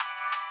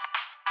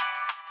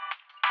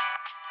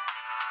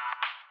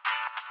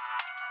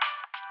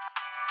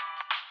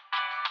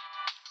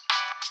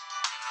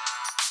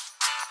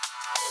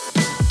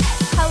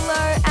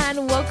Hello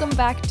and welcome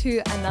back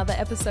to another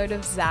episode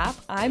of Zap.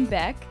 I'm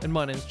Beck. And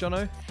my name's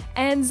Jono.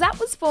 And Zap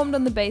was formed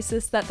on the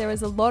basis that there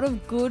is a lot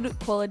of good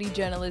quality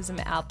journalism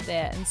out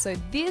there, and so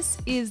this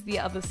is the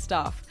other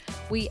stuff.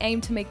 We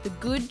aim to make the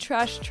good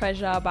trash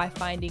treasure by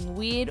finding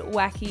weird,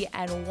 wacky,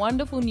 and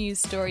wonderful news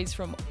stories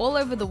from all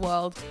over the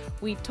world.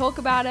 We talk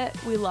about it,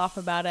 we laugh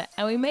about it,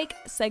 and we make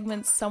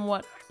segments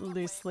somewhat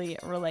loosely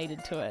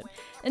related to it.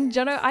 And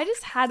Jono, I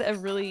just had a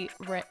really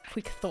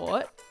quick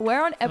thought.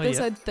 We're on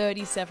episode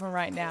 37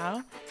 right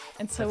now,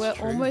 and so That's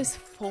we're true. almost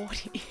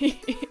 40.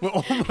 We're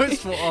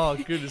almost for, oh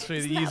goodness me,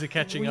 the years are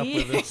catching up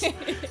with us.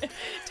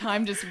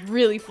 Time just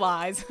really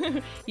flies.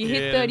 You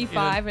hit Yeah,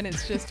 35 and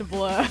it's just a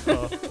blur.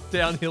 Oh,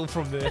 downhill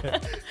from there.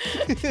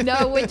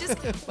 No,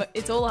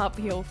 it's all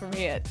uphill from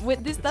here.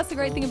 That's the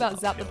great thing about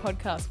Zap the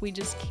podcast. We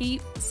just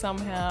keep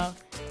somehow,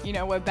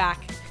 we're back.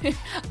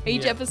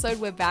 Each episode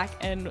we're back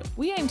and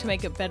we aim to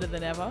make it better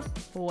than ever,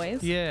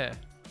 always. Yeah,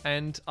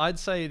 and I'd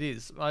say it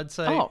is. I'd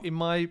say, in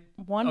my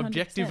 100%.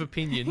 objective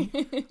opinion,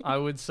 I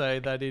would say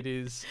that it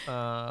is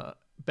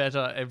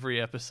better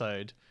every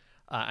episode.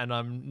 And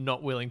I'm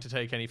not willing to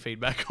take any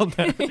feedback on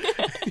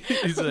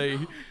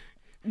that.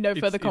 No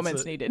further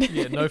comments needed.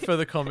 Yeah, no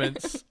further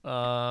comments.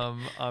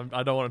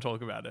 I don't want to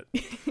talk about it.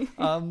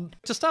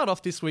 To start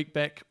off this week,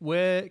 Beck,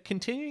 we're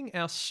continuing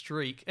our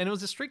streak. And it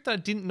was a streak that I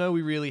didn't know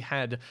we really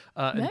had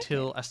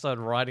until I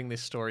started writing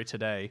this story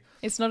today.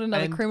 It's not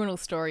another criminal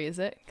story, is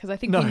it? Because I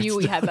think we knew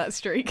we had that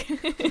streak.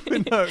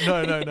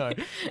 No.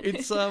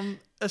 It's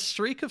a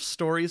streak of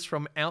stories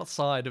from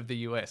outside of the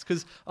US.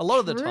 Because a lot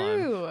of the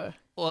time,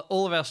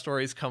 all of our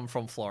stories come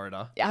from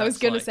Florida. I was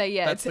going to say,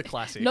 that's the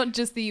classic. Not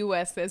just the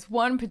US. There's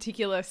one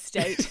particular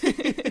state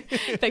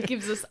that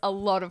gives us a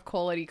lot of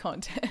quality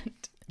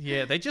content.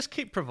 Yeah, they just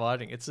keep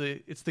providing. It's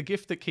the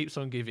gift that keeps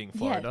on giving,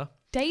 Florida.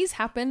 Yeah, days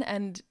happen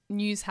and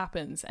news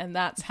happens, and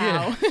that's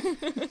how.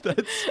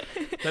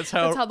 That's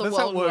how the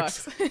world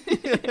works.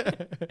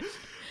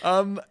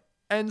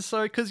 And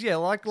so, because,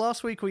 like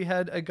last week we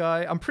had a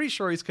guy, I'm pretty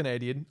sure he's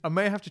Canadian. I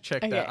may have to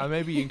check that. I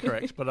may be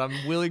incorrect, but I'm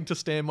willing to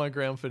stand my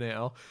ground for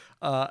now.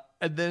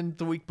 And then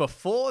the week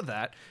before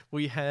that,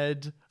 we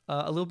had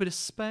a little bit of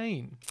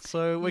Spain.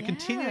 So we're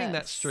continuing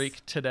that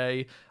streak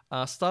today,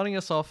 starting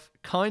us off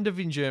kind of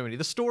in Germany.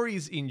 The story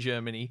is in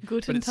Germany,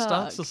 but it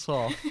starts us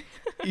off.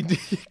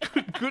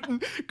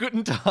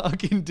 Guten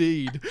Tag,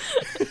 indeed.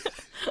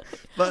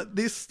 But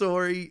this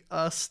story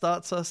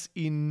starts us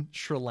in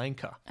Sri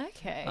Lanka.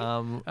 Okay.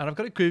 And I've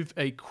got to give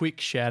a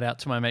quick shout out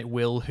to my mate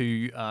Will,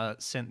 who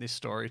sent this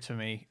story to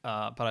me.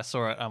 But I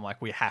saw it, I'm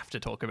like, we have to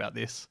talk about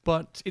this.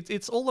 But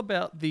it's all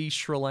about the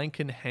Sri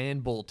Lankan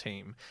handball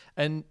team.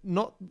 And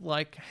not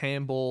like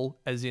handball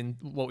as in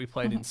what we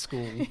played in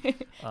school.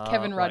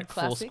 Kevin Rudd like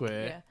Classic.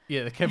 Foursquare.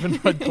 Yeah, the Kevin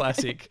Rudd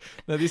Classic.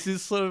 Now, this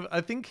is sort of,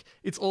 I think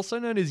it's also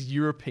known as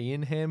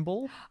European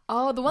handball.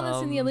 Oh, the one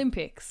that's in the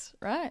Olympics,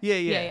 right?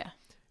 Yeah.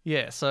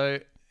 Yeah, so,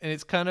 and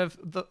it's kind of,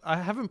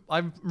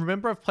 I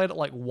remember I've played it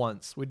like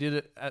once. We did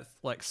it at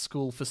like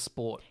school for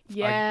sport.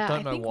 Yeah, I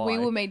don't know think why. we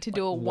were made to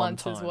do it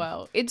once as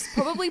well. It's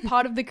probably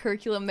part of the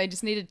curriculum. They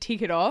just need to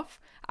tick it off.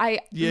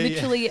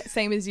 Literally,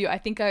 same as you, I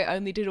think I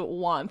only did it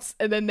once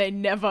and then they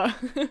never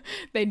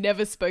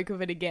spoke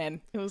of it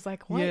again. It was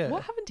like, what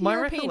happened to my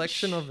European?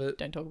 recollection of it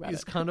don't talk about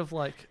is it. kind of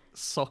like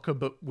soccer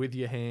but with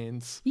your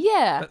hands.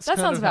 Yeah, that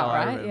sounds about how I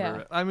right. remember Yeah.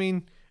 it. I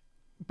mean,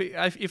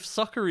 if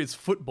soccer is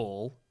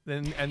football,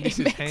 then and this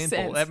is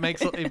handball,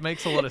 sense. it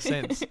makes a lot of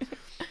sense.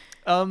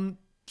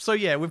 So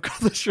yeah, we've got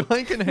the Sri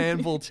Lankan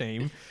handball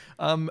team,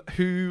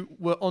 who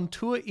were on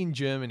tour in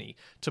Germany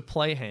to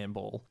play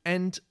handball,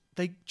 and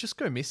they just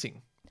go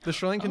missing. The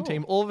Sri Lankan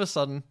team all of a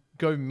sudden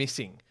go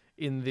missing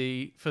in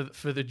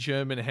for the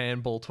German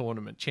handball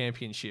tournament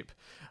championship.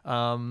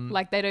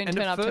 Like they don't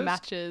turn up to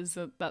matches,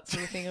 that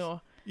sort of thing,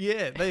 or.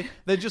 Yeah,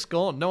 they're just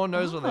gone. No one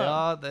knows where they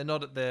are. They're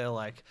not at their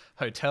like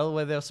hotel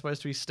where they're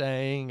supposed to be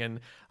staying, and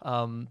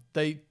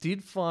they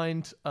did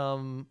find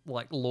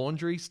like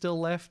laundry still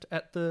left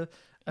at the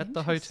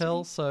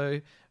hotel.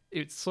 So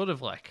it's sort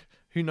of like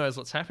who knows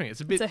what's happening.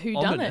 It's a bit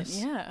ominous.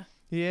 Yeah.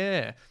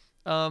 Yeah.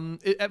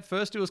 At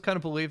first, it was kind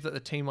of believed that the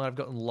team might have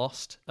gotten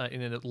lost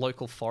in a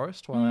local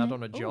forest while out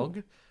on a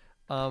jog.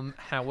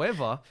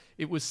 However,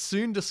 it was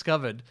soon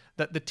discovered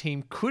that the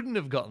team couldn't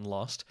have gotten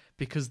lost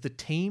because the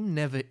team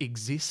never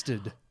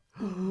existed.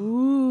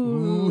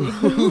 Ooh.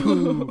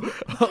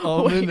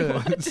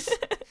 Ominous.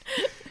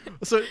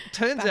 So it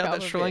turns out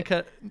that Sri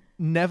Lanka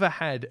never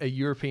had a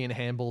European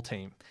handball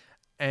team.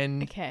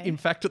 And in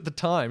fact, at the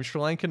time, Sri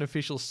Lankan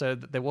officials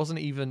said that there wasn't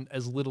even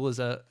as little as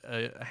a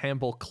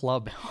handball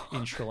club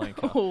in Sri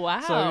Lanka.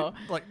 Wow. So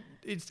like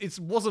it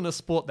wasn't a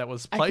sport that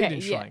was played in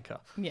Sri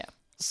Lanka. Yeah.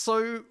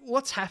 So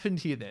what's happened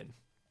here then?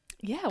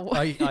 Yeah.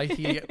 I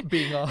hear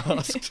being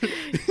asked.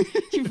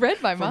 You've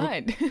read my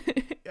mind.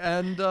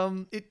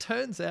 And it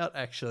turns out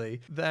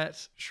actually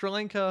that Sri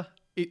Lanka,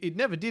 it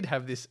never did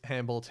have this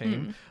handball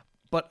team,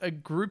 but a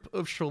group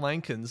of Sri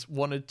Lankans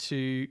wanted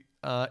to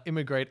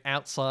immigrate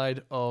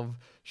outside of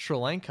Sri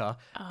Lanka,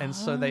 and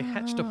so they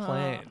hatched a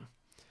plan.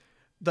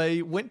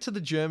 they went to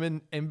the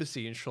German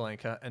embassy in Sri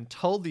Lanka and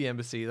told the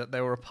embassy that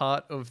they were a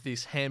part of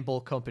this handball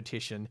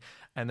competition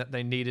and that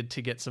they needed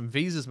to get some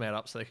visas made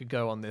up so they could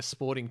go on their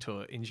sporting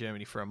tour in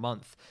Germany for a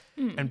month.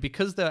 And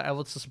because they were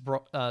able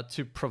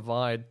to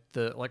provide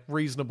the like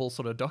reasonable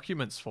sort of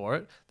documents for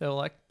it, they were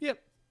like,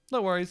 "Yep,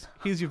 no worries.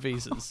 Here's your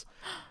visas."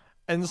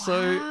 And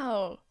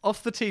so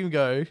off the team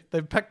go.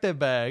 They've packed their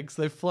bags.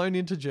 They've flown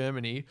into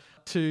Germany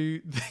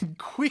to then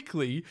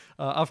quickly,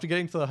 after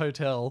getting to the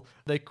hotel,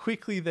 they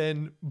quickly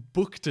then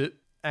booked it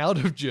out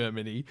of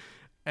Germany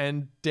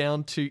and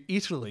down to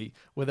Italy,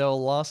 where they were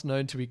last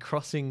known to be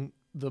crossing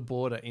the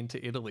border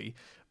into Italy.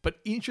 But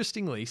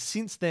interestingly,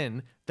 since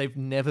then, they've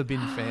never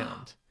been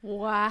found.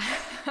 Wow.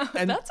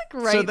 And that's a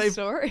great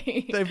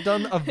story. They've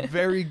done a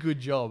very good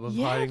job of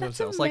hiding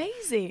themselves. Yeah, that's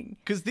amazing.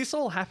 Because this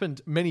all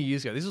happened many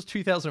years ago. This was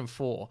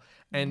 2004.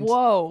 And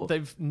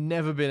they've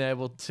never been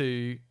able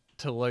to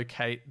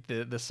locate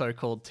the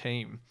so-called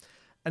team.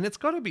 And it's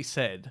got to be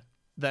said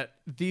that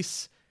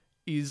this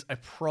is a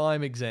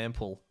prime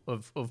example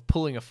of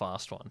pulling a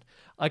fast one.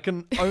 I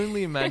can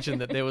only imagine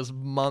that there was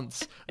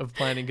months of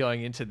planning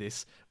going into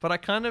this. But I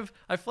feel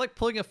like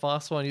pulling a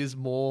fast one is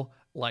more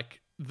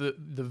like the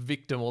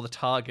victim or the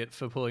target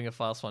for pulling a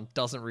fast one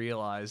doesn't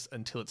realize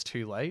until it's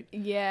too late.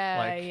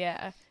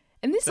 Yeah.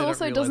 And this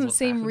also doesn't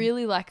seem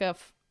really like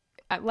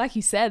like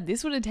you said,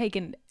 this would have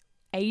taken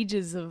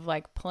ages of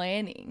like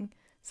planning.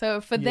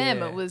 So for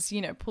them, it was,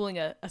 pulling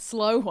a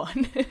slow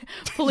one,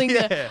 pulling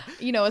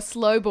a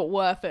slow but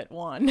worth it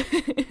one.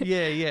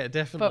 Yeah,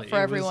 definitely. But for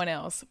everyone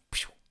else,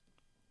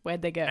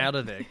 where'd they go? Out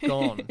of there,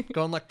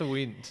 gone like the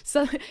wind.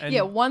 So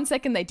 1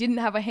 second they didn't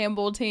have a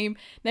handball team,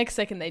 next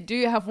second they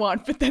do have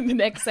one, but then the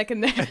next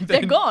second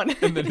they're gone.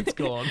 And then it's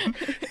gone.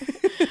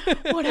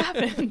 What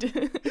happened?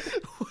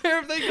 Where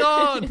have they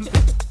gone?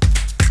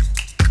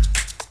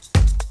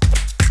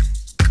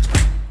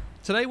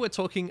 Today we're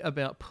talking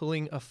about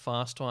pulling a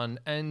fast one,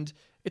 and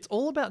it's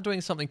all about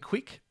doing something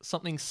quick,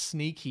 something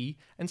sneaky,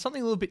 and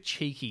something a little bit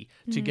cheeky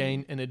to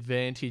gain an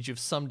advantage of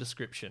some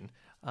description.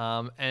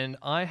 And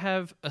I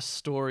have a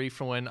story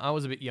from when I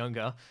was a bit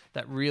younger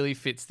that really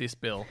fits this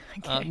bill.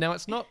 Okay. Now,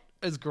 it's not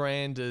as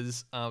grand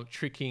as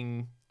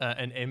tricking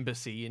an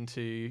embassy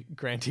into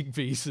granting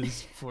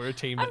visas for a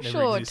team that never existed.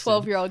 I'm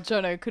sure 12-year-old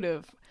Jono could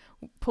have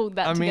pulled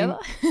that together.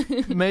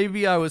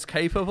 Maybe I was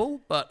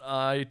capable, but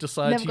I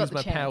decided to use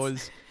my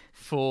powers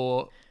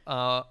for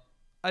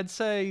I'd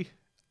say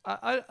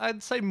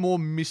more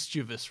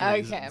mischievous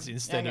reasons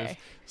instead of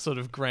sort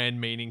of grand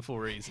meaningful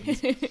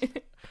reasons.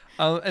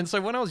 And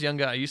so when I was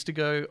younger, I used to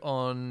go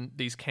on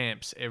these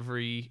camps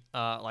every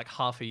like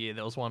half a year.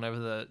 There was one over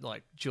the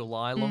like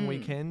July long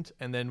weekend,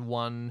 and then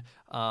one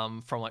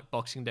from like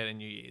Boxing Day to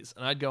New Year's.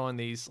 And I'd go on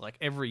these like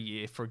every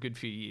year for a good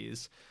few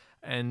years,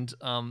 and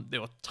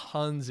there were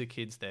tons of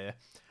kids there,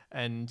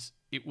 and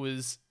it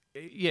was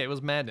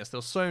madness. There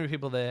were so many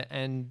people there,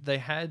 and they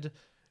had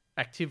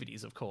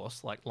activities, of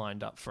course, like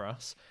lined up for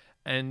us.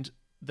 And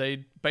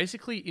they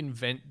basically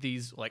invent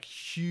these like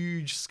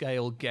huge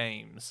scale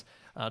games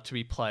to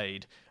be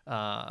played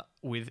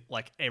with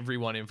like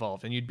everyone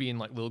involved. And you'd be in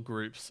like little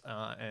groups,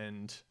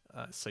 and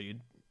so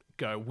you'd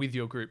go with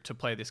your group to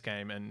play this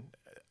game. And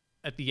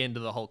at the end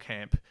of the whole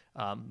camp,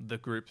 the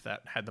group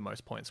that had the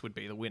most points would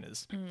be the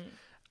winners.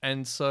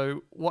 And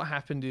so what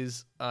happened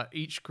is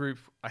each group,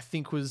 I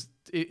think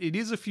it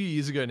is a few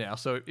years ago now,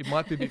 so it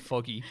might be a bit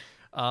foggy,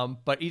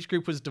 but each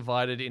group was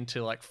divided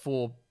into like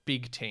 4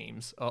 big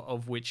teams,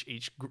 of which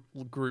each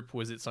group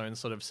was its own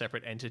sort of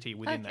separate entity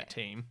within that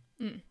team.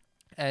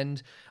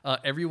 And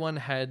everyone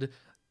had,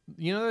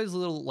 those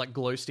little like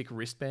glow stick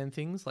wristband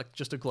things, like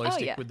just a glow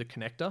stick with the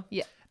connector?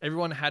 Yeah.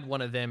 Everyone had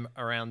one of them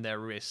around their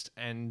wrist,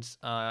 and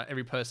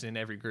every person in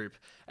every group.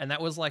 And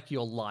that was like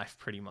your life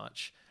pretty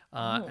much.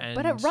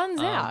 But it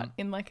runs out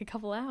in like a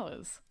couple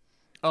hours.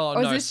 Oh,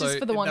 or no. Is this just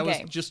for the one game?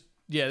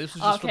 This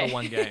was just for the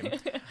one game.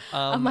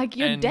 I'm like,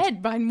 you're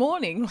dead by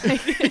morning.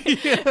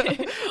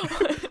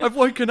 I've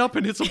woken up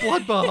and it's a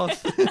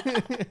bloodbath.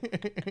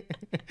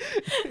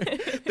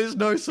 There's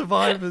no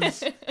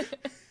survivors.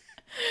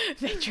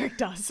 They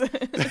tricked us. They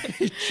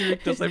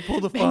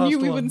pulled a fast one. They knew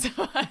we wouldn't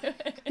survive.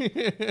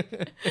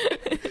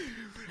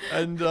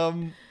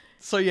 And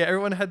so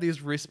everyone had these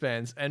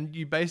wristbands, and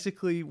you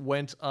basically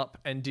went up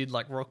and did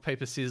like rock,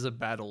 paper, scissors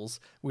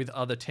battles with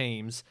other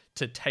teams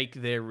to take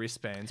their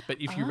wristbands. But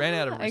if you ran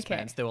out of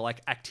wristbands, there were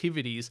like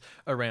activities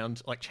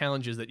around like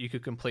challenges that you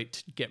could complete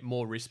to get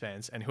more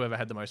wristbands, and whoever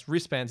had the most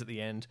wristbands at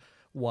the end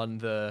won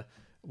the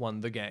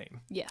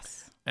game.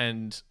 Yes.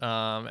 And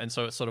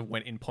so it sort of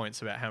went in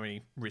points about how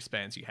many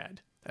wristbands you had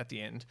at the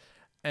end.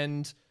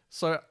 And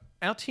so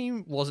our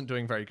team wasn't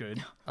doing very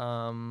good.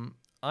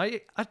 I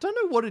don't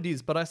know what it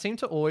is, but I seem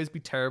to always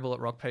be terrible at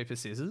rock, paper,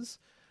 scissors.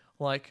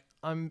 Like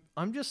I'm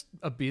just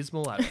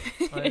abysmal at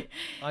it.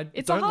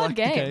 It's don't a hard like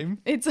game. The game.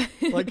 It's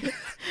like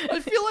I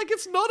feel like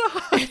it's not a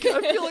hard game.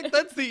 I feel like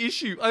that's the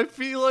issue. I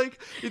feel like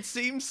it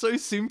seems so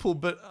simple,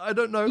 but I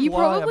don't know why. You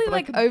probably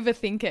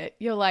overthink it.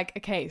 You're like,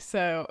 okay,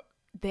 so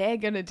they're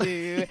gonna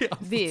do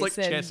this. It's like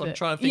chess. I'm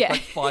trying to think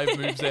like 5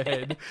 moves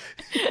ahead.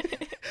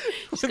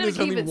 Just gotta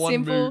keep it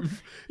simple.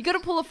 You gotta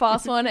pull a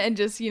fast one and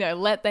just,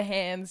 let the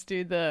hands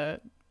do the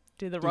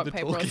rock,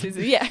 paper, or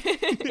scissors. Yeah.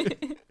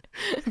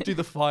 Do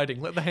the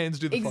fighting. Let the hands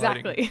do the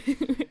fighting.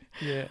 Exactly.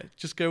 Yeah,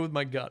 just go with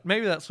my gut.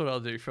 Maybe that's what I'll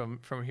do from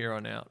here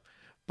on out.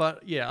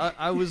 But yeah,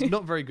 I was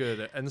not very good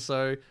at it. And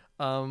so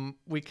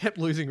we kept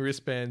losing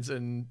wristbands,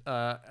 and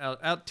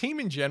our team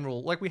in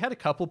general, like we had a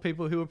couple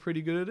people who were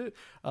pretty good at it,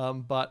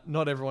 but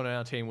not everyone on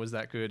our team was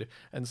that good.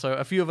 And so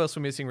a few of us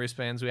were missing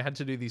wristbands. We had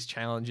to do these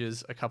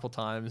challenges a couple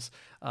times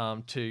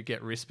to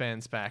get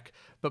wristbands back.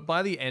 But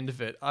by the end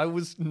of it, I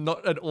was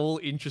not at all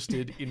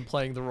interested in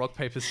playing the rock,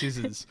 paper,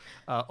 scissors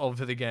of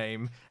the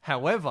game.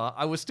 However,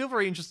 I was still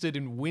very interested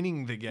in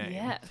winning the game.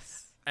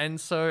 Yes. And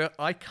so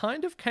I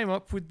kind of came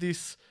up with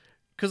this,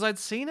 because I'd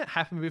seen it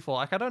happen before.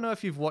 Like, I don't know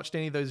if you've watched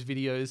any of those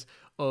videos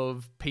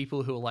of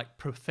people who are like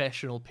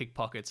professional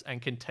pickpockets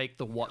and can take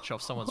the watch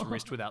off someone's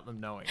wrist without them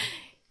knowing.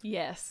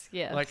 Yes.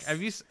 Like,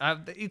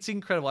 it's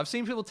incredible. I've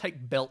seen people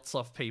take belts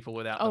off people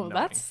without them knowing. Oh,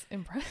 that's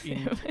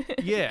impressive.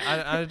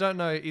 I don't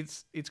know.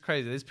 It's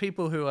crazy. There's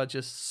people who are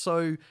just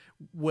so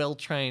well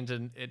trained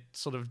and at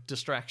sort of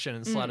distraction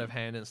and sleight of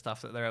hand and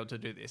stuff that they're able to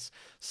do this.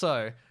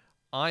 So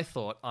I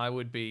thought I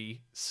would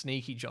be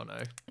sneaky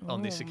Jono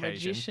on this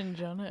occasion.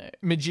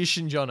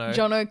 Magician Jono.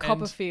 Jono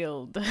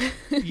Copperfield.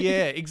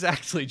 Yeah,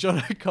 exactly.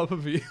 Jono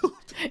Copperfield.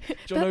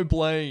 Jono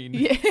Blaine.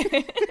 Yeah.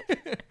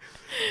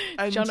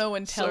 Jono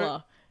and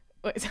Teller.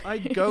 I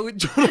go with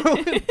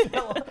Jono and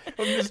Teller.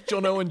 I'm just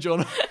Jono and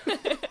Jono.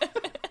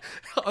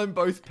 I'm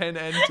both Penn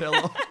and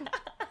Teller.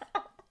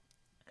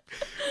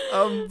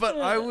 But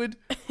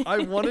I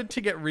wanted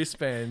to get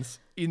wristbands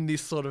in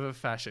this sort of a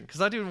fashion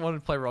because I didn't want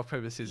to play rock,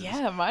 paper, scissors.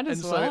 Yeah, might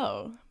as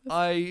well.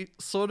 I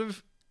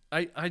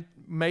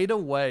made a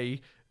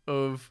way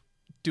of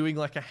doing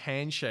like a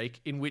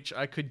handshake in which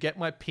I could get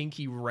my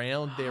pinky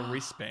round their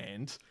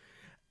wristband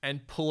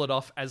and pull it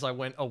off as I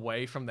went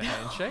away from the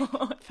handshake.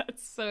 Oh,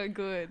 that's so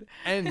good.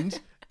 And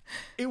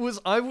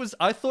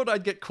I thought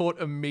I'd get caught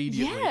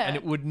immediately and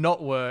it would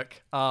not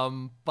work.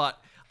 But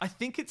I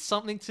think it's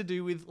something to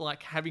do with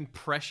like having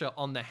pressure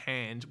on the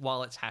hand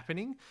while it's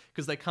happening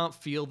because they can't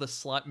feel the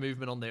slight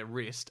movement on their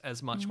wrist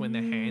as much when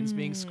their hand's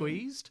being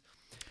squeezed.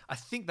 I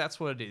think that's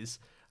what it is.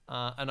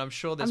 And I'm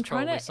sure there's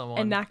probably someone...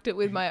 I'm trying to enact it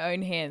with my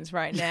own hands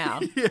right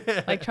now.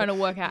 Yeah. Like trying to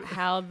work out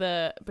how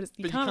but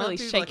you can't really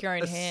shake like your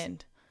own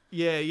hand.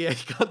 Yeah, you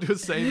can't do a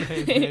same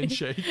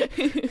handshake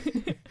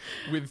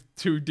with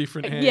two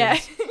different hands. Yeah.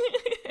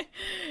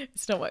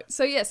 It's not work.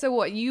 So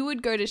what? You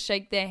would go to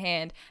shake their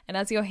hand, and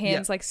as your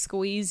hand's like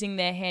squeezing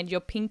their hand, your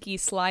pinky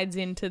slides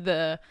into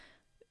the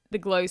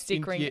glow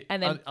stick ring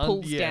and then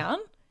pulls down,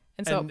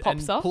 and so it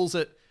pops off. Pulls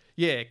it,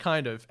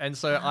 kind of. And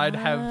so I'd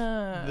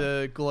have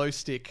the glow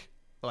stick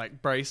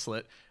like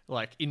bracelet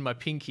like in my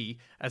pinky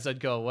as I'd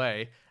go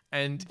away,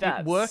 and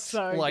it worked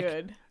so like.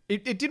 Good.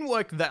 It didn't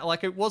work that,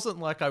 like, it wasn't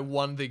like I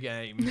won the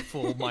game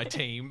for my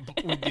team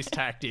with this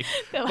tactic,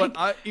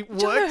 but it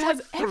worked like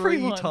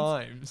 3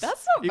 times.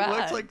 That's not bad. It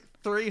worked like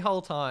 3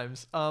 whole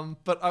times.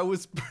 But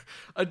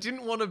I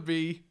didn't want to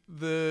be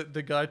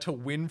the guy to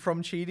win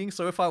from cheating.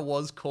 So if I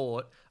was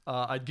caught,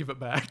 I'd give it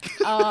back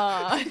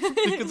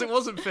because it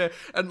wasn't fair.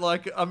 And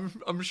like,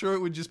 I'm sure it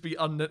would just be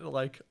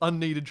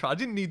unneeded try. I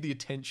didn't need the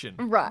attention,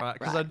 right?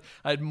 Because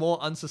I had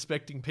more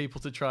unsuspecting people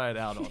to try it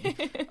out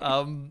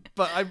on.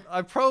 But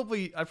I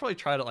probably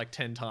tried it like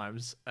 10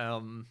 times.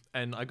 And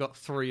I got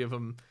 3 of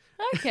them.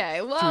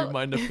 Okay, well, through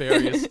my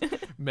nefarious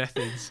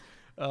methods.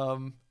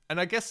 And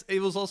I guess it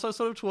was also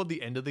sort of toward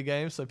the end of the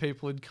game, so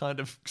people had kind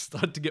of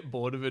started to get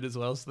bored of it as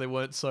well, so they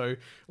weren't so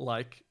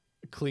like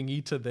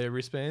clingy to their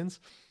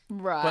wristbands.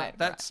 Right. But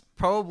that's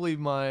probably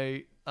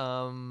my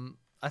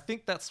I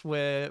think that's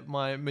where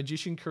my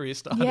magician career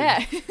started.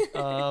 Yeah.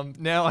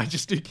 Now I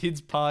just do kids'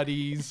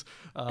 parties,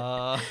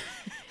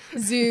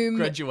 Zoom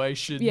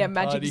graduation, magic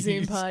parties,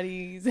 Zoom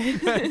parties.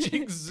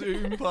 Magic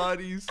Zoom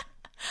parties.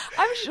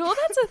 I'm sure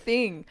that's a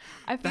thing.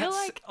 I feel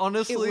like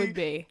honestly, it would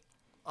be.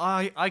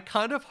 I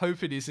kind of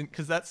hope it isn't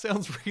because that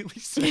sounds really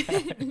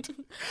sad.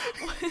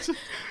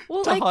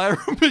 to like, hire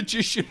a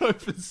magician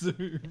over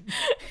Zoom.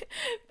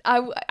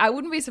 I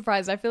wouldn't be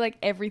surprised. I feel like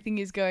everything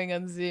is going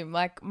on Zoom.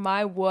 Like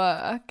my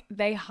work,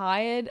 they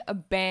hired a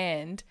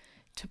band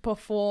to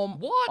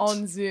perform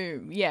on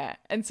Zoom. Yeah.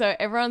 And so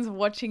everyone's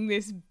watching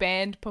this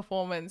band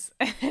performance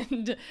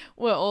and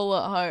we're all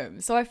at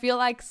home. So I feel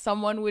like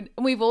someone would...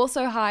 We've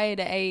also hired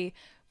a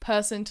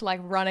person to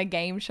like run a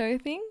game show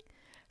thing.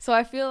 So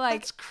I feel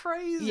like... That's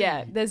crazy.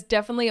 Yeah, there's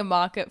definitely a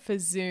market for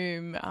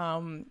Zoom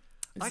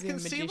I can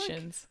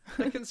magicians.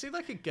 See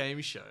like a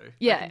game show.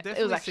 Yeah, I can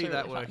definitely see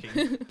that really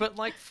working. But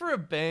like for a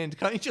band,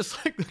 can't you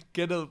just like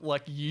get a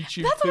like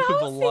YouTube clip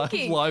of a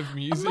live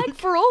music? Like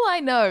for all I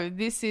know,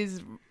 this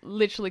is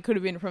literally could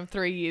have been from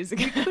 3 years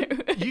ago.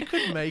 You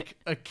could make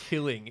a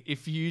killing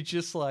if you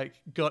just like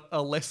got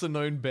a lesser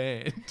known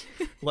band,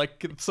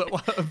 like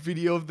a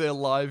video of their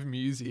live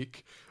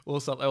music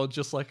or something, or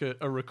just like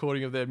a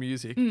recording of their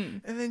music,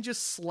 and then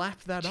just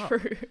slap that up.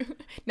 True.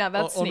 Now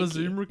that's on sneaky. a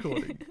Zoom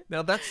recording.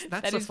 Now that's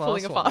That a is fast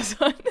pulling a one. fast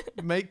one.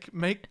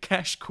 Make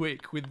cash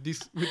quick with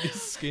this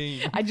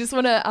scheme. I just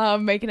want to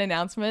make an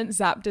announcement.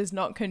 Zap does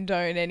not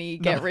condone any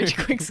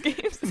get-rich-quick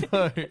schemes.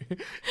 No.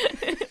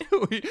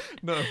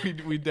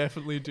 we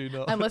definitely do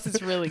not. Unless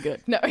it's really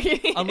good. No.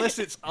 Unless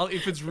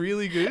if it's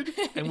really good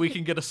and we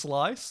can get a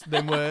slice,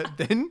 then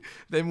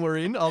we're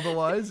in.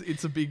 Otherwise,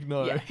 it's a big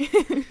no. Yeah.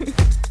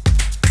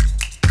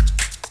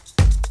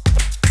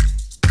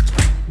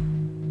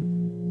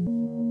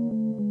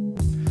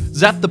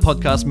 Zap the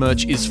Podcast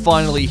merch is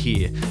finally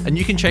here, and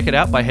you can check it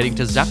out by heading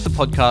to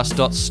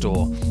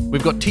zapthepodcast.store.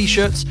 We've got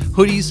t-shirts,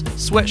 hoodies,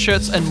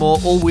 sweatshirts, and more,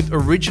 all with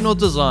original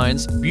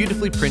designs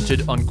beautifully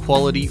printed on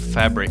quality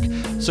fabric.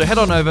 So head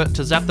on over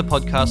to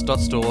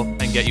zapthepodcast.store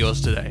and get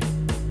yours today.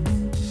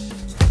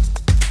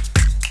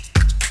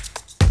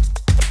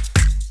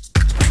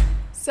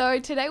 So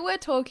today we're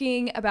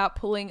talking about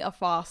pulling a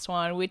fast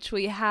one, which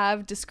we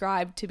have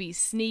described to be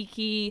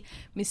sneaky,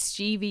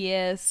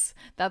 mischievous,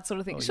 that sort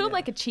of thing.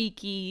 Like a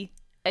cheeky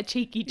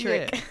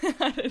trick.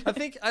 Yeah.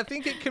 I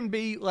think it can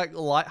be like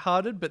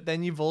lighthearted, but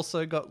then you've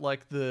also got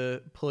like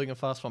the pulling a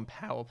fast one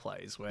power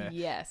plays where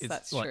it's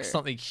that's like true.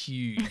 something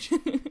huge.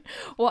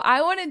 Well,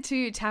 I wanted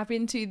to tap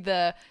into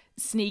the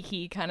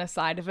sneaky kind of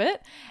side of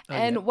it.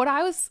 What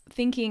I was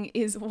thinking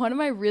is one of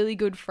my really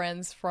good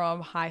friends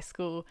from high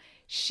school,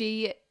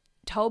 she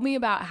told me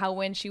about how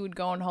when she would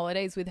go on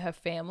holidays with her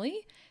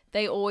family,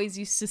 they always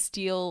used to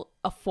steal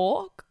a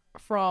fork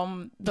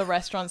from the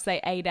restaurants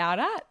they ate out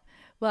at.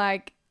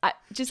 Like,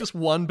 just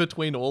one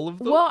between all of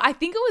them? Well, I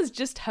think it was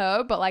just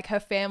her, but like her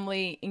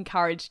family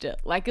encouraged it.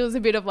 Like it was a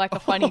bit of like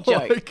a funny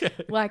joke. Okay.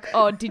 Like,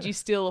 oh, did you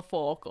steal a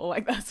fork? Or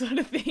like that sort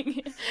of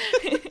thing.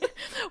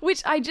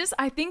 Which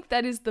I think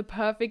that is the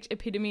perfect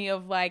epitome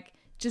of like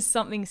just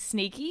something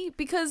sneaky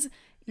because,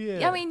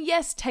 I mean,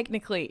 yes,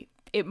 technically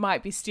it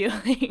might be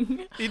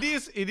stealing. It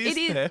is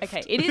theft.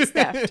 Okay, it is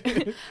theft.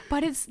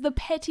 But it's the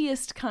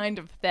pettiest kind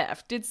of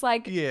theft. It's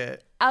like,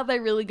 are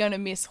they really going to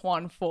miss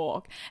one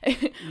fork?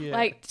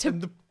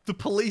 And the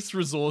police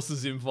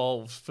resources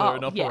involved for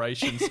an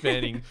operation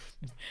spanning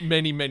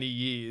many, many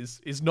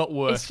years is not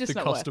worth the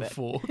cost of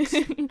forks.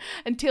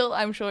 Until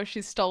I'm sure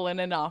she's stolen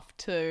enough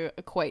to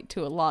equate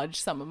to a large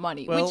sum of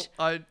money. Well, which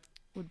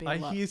would be I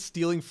hear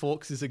stealing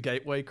forks is a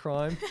gateway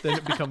crime. Then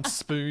it becomes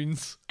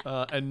spoons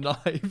and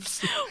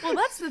knives. Well,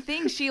 that's the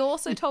thing. She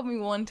also told me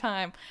one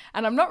time,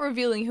 and I'm not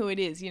revealing who it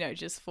is,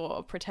 just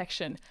for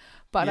protection.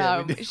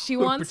 But she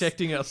once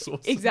protecting our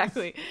sources.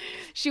 Exactly.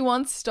 She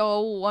once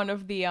stole one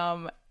of the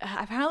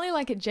apparently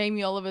like at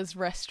Jamie Oliver's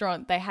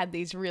restaurant, they had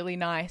these really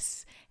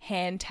nice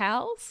hand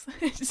towels.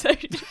 So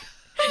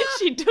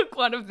she took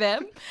one of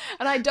them,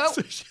 and I don't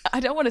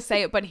want to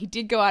say it, but he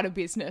did go out of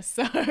business,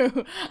 so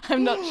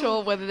I'm not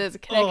sure whether there's a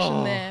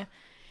connection there.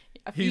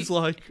 He's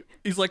like,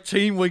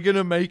 team, we're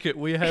gonna make it.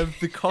 We have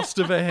the cost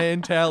of a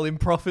hand towel in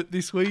profit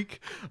this week.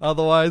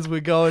 Otherwise, we're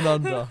going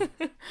under.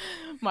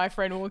 My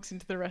friend walks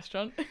into the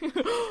restaurant.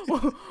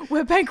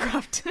 We're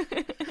bankrupt.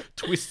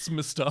 Twists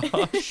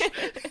moustache.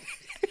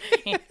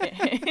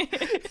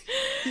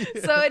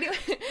 So anyway,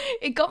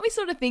 it got me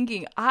sort of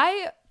thinking.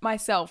 I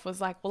myself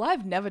was like, well,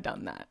 I've never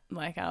done that.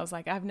 Like I was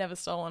like, I've never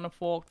stolen a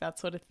fork, that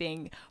sort of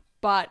thing.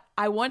 But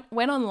I went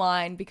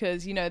online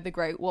because, the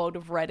great world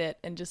of Reddit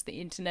and just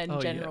the internet in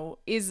general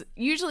is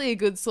usually a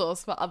good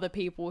source for other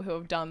people who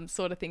have done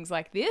sort of things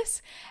like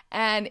this.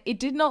 And it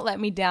did not let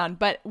me down.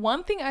 But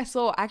one thing I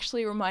saw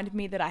actually reminded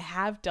me that I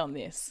have done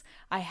this.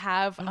 I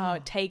have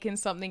taken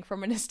something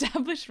from an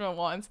establishment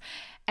once,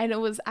 and it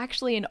was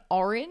actually an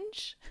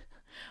orange.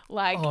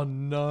 Like a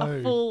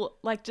full,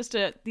 like just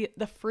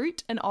the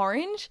fruit, an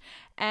orange,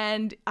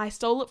 and I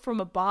stole it from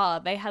a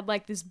bar. They had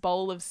like this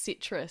bowl of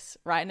citrus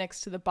right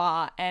next to the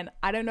bar, and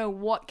I don't know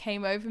what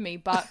came over me,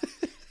 but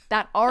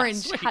that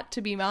orange had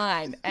to be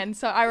mine. And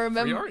so I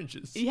remember, free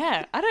oranges.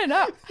 Yeah, I don't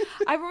know.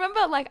 I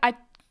remember like I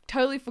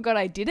totally forgot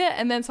I did it,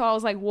 and then so I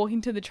was like walking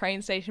to the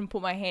train station,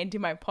 put my hand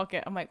in my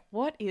pocket. I'm like,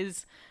 why do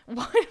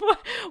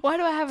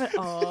I have it?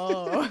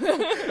 Oh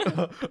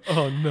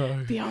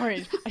no, the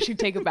orange. I should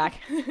take it back.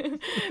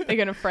 They're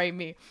gonna frame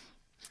me.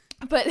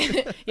 But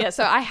yeah,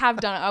 so I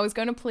have done it. I was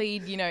going to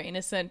plead,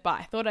 innocent,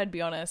 but I thought I'd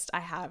be honest. I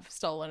have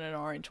stolen an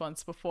orange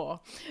once before.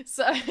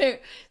 So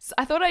I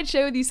thought I'd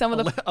share with you some of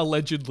the...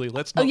 Allegedly.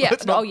 Let's not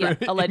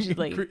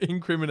allegedly.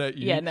 Incriminate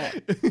you. Yeah, no.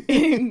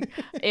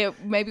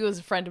 Maybe it was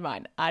a friend of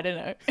mine. I don't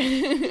know.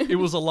 It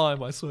was a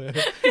lime, I swear.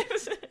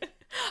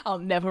 I'll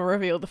never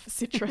reveal the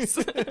citrus.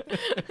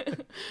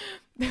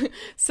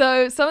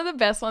 So some of the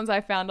best ones I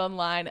found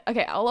online.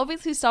 Okay, I'll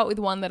obviously start with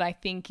one that I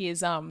think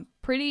is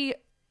pretty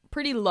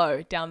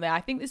low down there.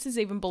 I think this is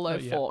even below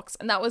forks.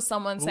 And that was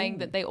someone saying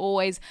that they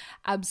always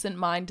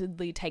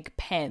absent-mindedly take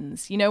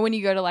pens. When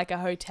you go to like a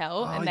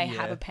hotel and they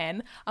have a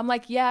pen. I'm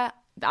like,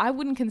 I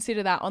wouldn't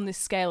consider that on this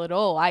scale at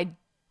all. I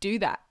do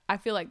that. I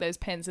feel like those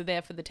pens are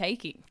there for the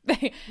taking.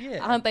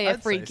 Aren't they a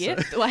free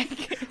gift? So.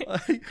 Like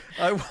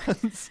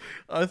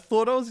I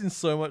thought I was in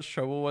so much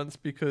trouble once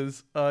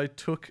because I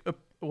took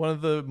one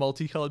of the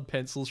multicolored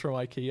pencils from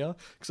IKEA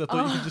because I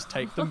thought you could just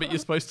take them, but you're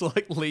supposed to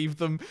like leave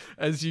them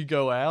as you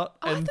go out.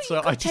 And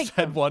so I just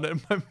had one,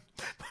 and my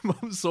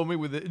mum saw me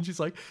with it, and she's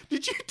like,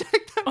 "Did you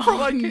take that from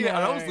IKEA?" No. And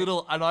I was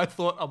little, and I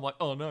thought, I'm like,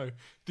 "Oh no,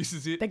 this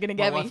is it. They're gonna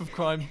get me. My life of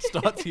crime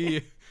starts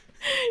here."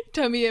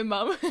 Tell me your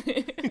mum.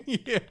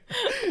 Yeah.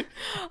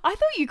 I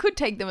thought you could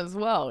take them as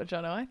well,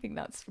 Jono. I think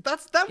that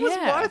was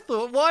my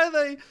thought. Why are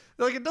they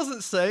like? It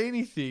doesn't say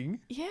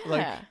anything. Yeah.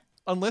 Like,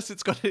 unless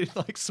it's got it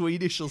like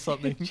Swedish or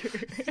something. True.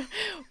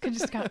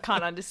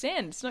 Can't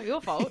understand. It's not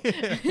your fault.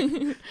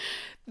 Yeah.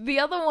 The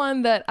other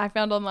one that I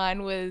found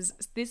online was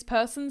this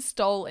person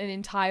stole an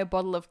entire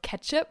bottle of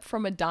ketchup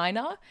from a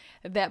diner.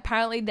 That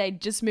apparently they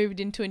just moved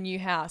into a new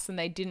house and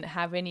they didn't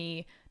have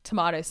any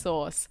tomato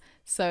sauce.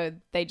 So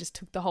they just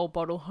took the whole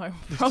bottle home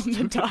from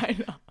the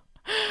diner.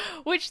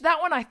 Which that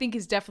one I think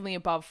is definitely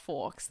above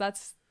forks.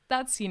 That's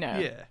you know.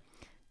 Yeah.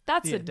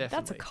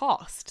 That's a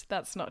cost.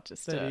 That's not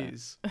just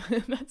is.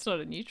 That's not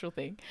a neutral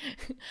thing.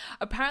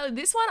 Apparently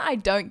this one I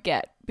don't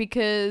get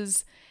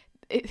because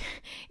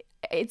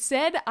it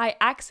said I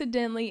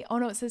accidentally, oh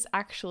no, it says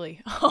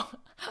actually. Oh,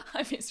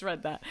 I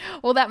misread that.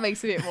 Well, that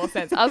makes a bit more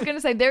sense. I was going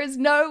to say there is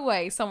no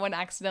way someone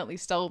accidentally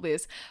stole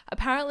this.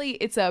 Apparently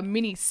it's a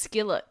mini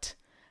skillet.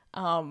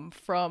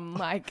 From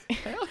like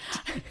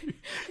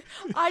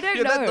I don't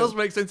know. That does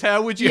make sense.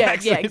 How would you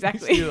accidentally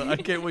exactly. steal it? I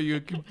get where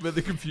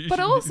the confusion But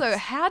also, is.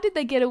 how did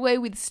they get away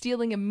with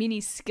stealing a mini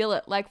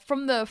skillet? Like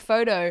from the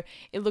photo,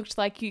 it looked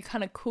like you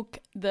kind of cook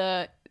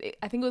I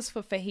think it was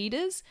for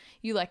fajitas.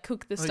 You like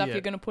cook the stuff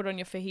you're going to put on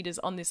your fajitas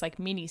on this like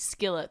mini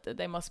skillet that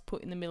they must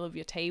put in the middle of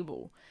your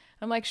table.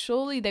 I'm like,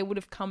 surely they would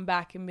have come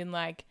back and been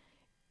like,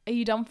 "Are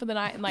you done for the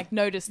night?" And like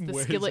noticed the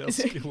skillet.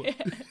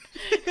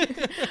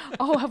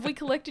 Oh, have we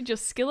collected your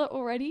skillet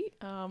already?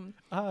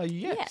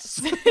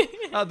 Yes.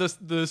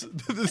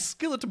 The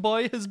skillet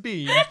boy has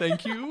been.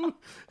 Thank you.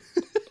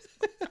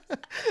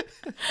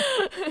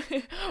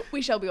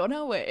 We shall be on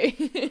our way.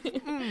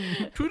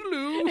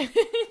 Toodaloo.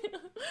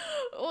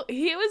 Well,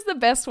 here was the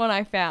best one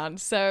I found.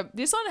 So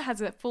this one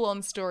has a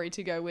full-on story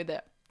to go with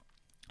it.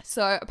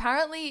 So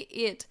apparently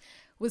it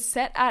was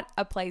set at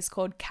a place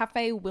called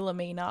Cafe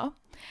Wilhelmina.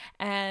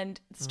 And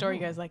the story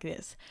goes like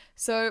this.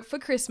 So for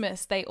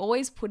Christmas, they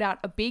always put out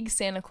a big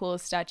Santa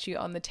Claus statue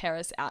on the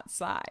terrace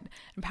outside.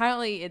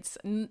 Apparently, it's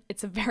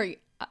a very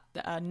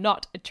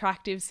not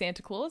attractive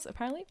Santa Claus,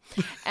 apparently.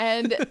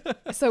 And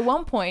so at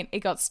one point, it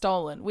got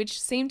stolen, which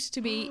seemed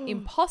to be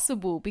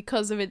impossible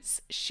because of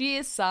its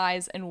sheer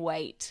size and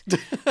weight.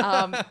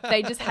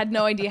 They just had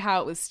no idea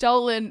how it was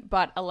stolen,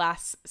 but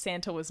alas,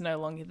 Santa was no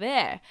longer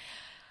there.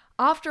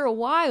 After a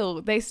while,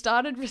 they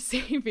started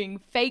receiving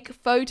fake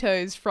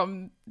photos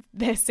from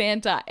their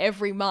Santa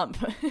every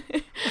month.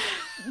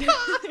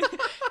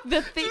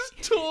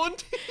 Just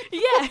taunting.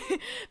 Yeah.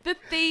 The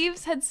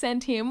thieves had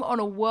sent him on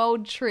a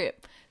world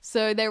trip.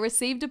 So they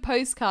received a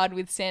postcard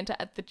with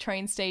Santa at the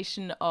train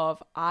station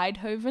of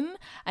Eindhoven,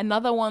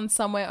 another one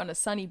somewhere on a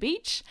sunny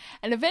beach,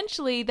 and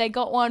eventually they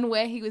got one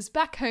where he was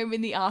back home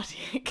in the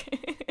Arctic.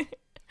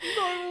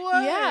 No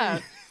way. Yeah.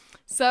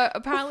 So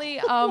apparently,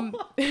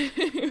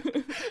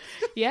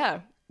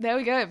 yeah, there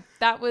we go.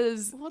 That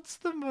was... What's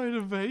the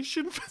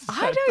motivation for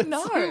that? I don't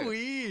know. That's so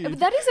weird. But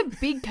that is a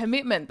big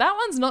commitment. That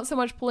one's not so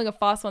much pulling a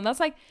fast one. That's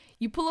like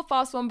you pull a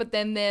fast one, but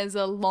then there's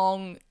the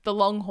long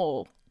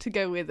haul to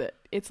go with it.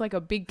 It's like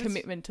a big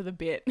commitment to the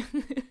bit.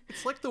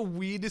 It's like the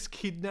weirdest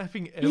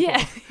kidnapping ever.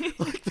 Yeah.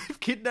 Like they've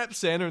kidnapped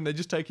Santa and they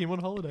just take him on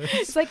holidays.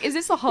 It's like, is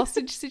this a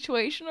hostage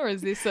situation or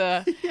is this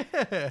a...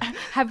 Yeah.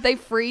 Have they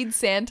freed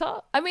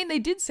Santa? I mean, they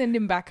did send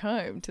him back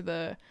home to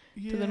the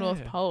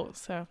North Pole,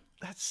 so...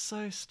 That's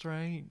so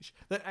strange.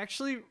 That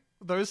actually...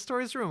 Those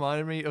stories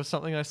reminded me of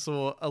something I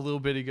saw a little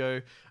bit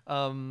ago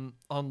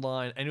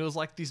online, and it was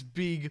like this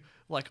big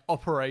like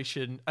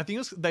operation. I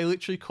think they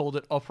literally called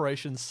it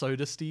Operation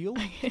Soda Steal,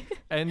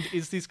 and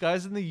it's these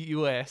guys in the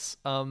US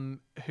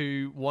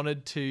who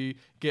wanted to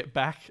get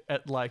back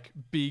at like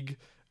big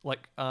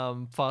like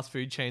fast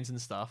food chains and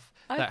stuff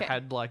that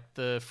had like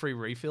the free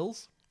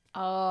refills.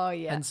 Oh,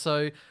 yeah. And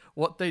so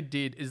what they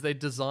did is they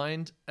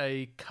designed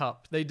a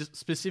cup. They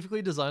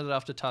specifically designed it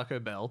after Taco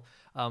Bell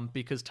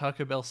because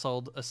Taco Bell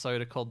sold a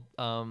soda called,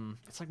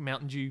 it's like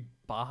Mountain Dew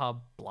Baja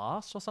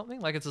Blast or something.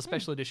 Like it's a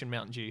special edition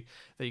Mountain Dew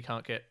that you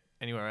can't get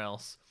anywhere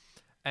else.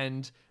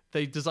 And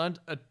they designed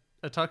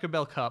a Taco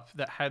Bell cup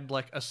that had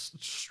like a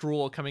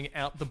straw coming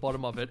out the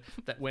bottom of it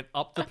that went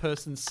up the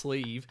person's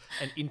sleeve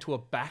and into a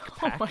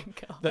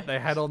backpack that they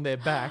had on their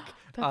back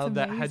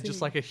that had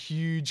just like a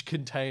huge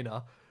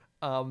container.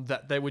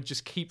 That they would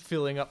just keep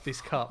filling up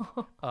this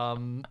cup.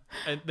 And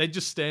they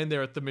just stand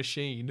there at the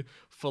machine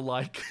for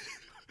like...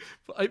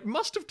 It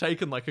must have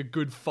taken like a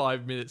good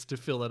 5 minutes to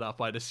fill it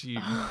up, I'd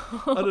assume.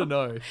 I don't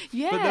know.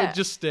 Yeah. But they'd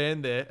just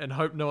stand there and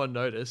hope no one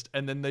noticed.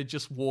 And then they'd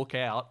just walk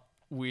out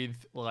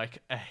with like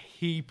a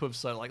heap of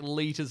soda, like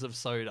liters of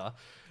soda.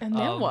 And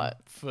then what?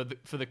 For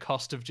the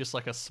cost of just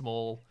like a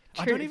small...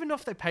 True. I don't even know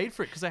if they paid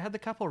for it because they had the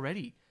cup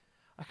already.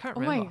 I can't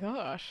remember. Oh my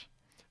gosh.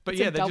 But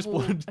It's yeah, they just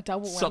wanted a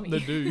double something to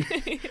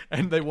whammy. do,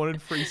 and they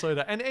wanted free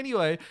soda. And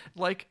anyway,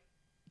 like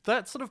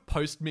that sort of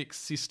post-mix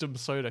system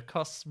soda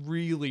costs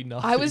really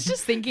nothing. I was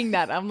just thinking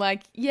that. I'm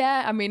like,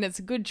 yeah, I mean, it's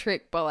a good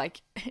trick, but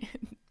like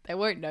they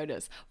won't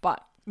notice.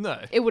 But no,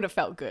 it would have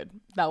felt good.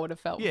 That would have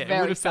felt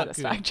very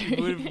satisfactory.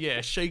 You would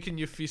have, shaken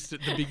your fist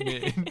at the big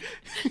man.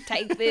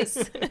 Take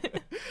this.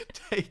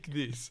 Take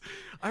this.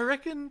 I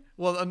reckon.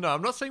 Well, no,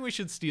 I'm not saying we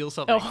should steal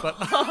something, but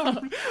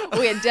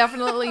we are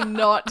definitely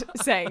not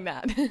saying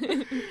that.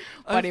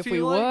 But if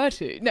we were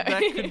to, no,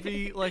 that could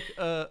be like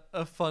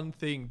a fun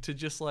thing to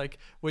just like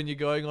when you're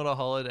going on a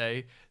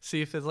holiday,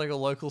 see if there's like a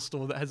local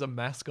store that has a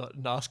mascot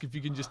and ask if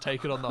you can just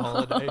take it on the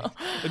holiday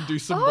and do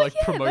some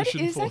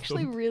promotion that is for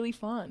actually them. really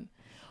fun.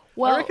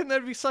 Well, I reckon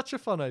that'd be such a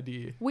fun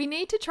idea. We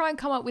need to try and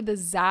come up with a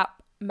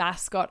Zap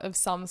mascot of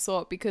some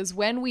sort, because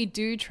when we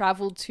do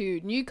travel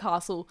to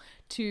Newcastle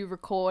to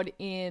record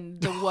in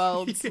the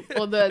world's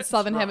or the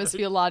Southern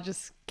Hemisphere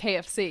largest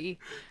KFC,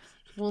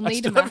 we'll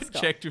need a mascot. I haven't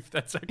checked if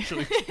that's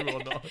actually true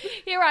or not.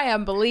 Here I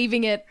am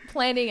believing it,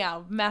 planning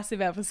our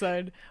massive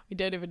episode. We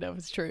don't even know if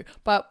it's true,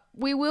 but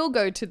we will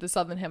go to the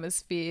Southern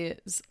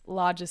Hemisphere's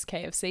largest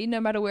KFC,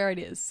 no matter where it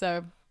is.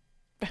 So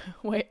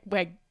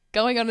we're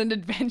going on an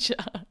adventure.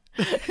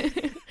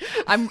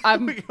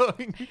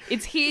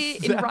 It's here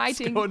in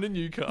writing. Going to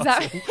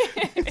Newcastle.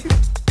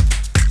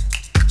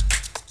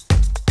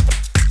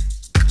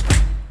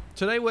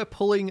 Today we're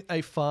pulling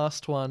a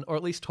fast one, or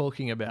at least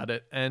talking about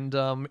it. And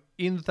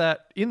in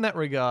that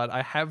regard,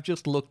 I have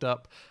just looked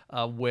up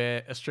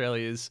where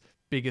Australia's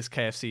biggest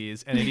KFC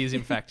is, and it is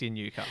in fact in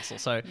Newcastle.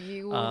 So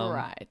you were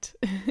right.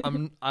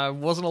 I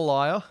wasn't a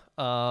liar.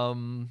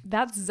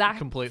 That's Zach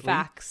completely.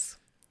 Facts.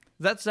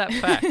 That's Zap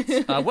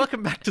Facts.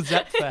 Welcome back to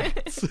Zap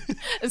Facts.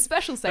 A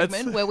special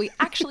segment where we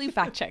actually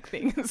fact check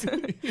things.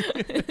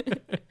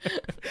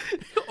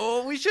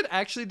 Or we should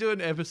actually do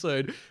an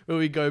episode where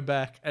we go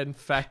back and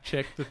fact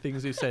check the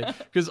things we've said.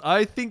 Because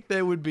I think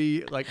there would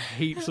be like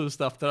heaps of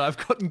stuff that I've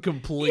gotten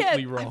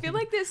completely wrong. I feel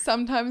like there's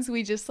sometimes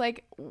we just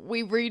like,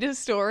 we read a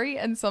story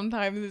and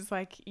sometimes it's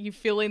like you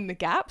fill in the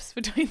gaps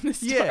between the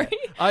story.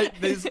 Yeah,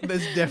 there's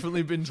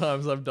definitely been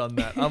times I've done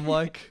that. I'm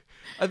like,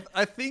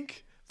 I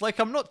think... Like,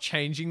 I'm not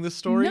changing the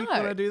story when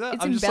I do that.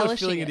 I'm just like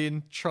filling it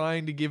in,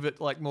 trying to give it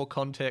like more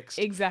context.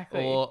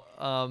 Exactly. Or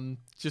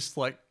just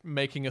like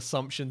making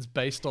assumptions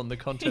based on the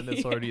content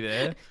that's already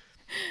there.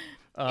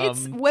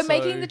 We're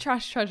making the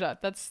trash treasure.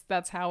 That's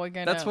how we're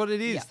going to... That's what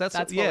it is.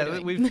 Yeah,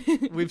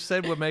 we've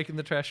said we're making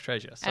the trash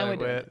treasure. So and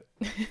we're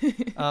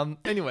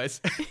anyways,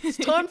 it's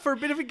time for a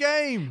bit of a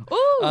game.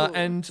 Ooh,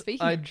 and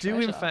I do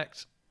in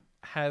fact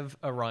have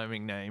a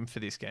rhyming name for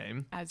this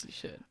game. As you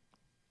should.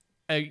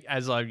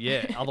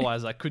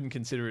 Otherwise I couldn't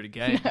consider it a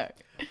game.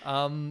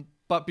 No.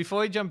 But before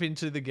we jump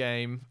into the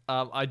game,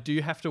 I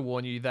do have to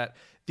warn you that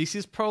this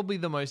is probably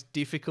the most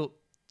difficult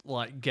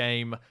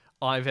game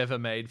I've ever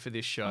made for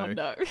this show. Oh,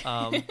 no.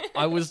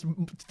 I was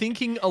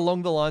thinking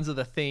along the lines of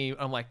the theme.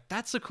 I'm like,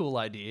 that's a cool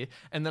idea.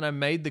 And then I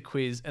made the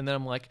quiz and then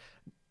I'm like,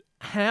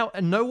 how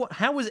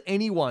was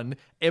anyone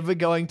ever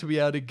going to be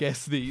able to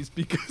guess these?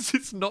 Because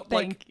it's not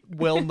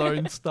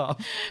well-known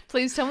stuff.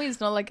 Please tell me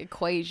it's not like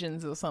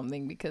equations or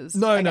something, because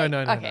no.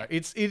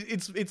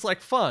 It's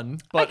like fun,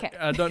 but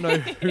I don't know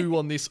who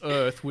on this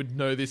earth would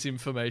know this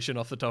information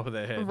off the top of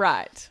their head.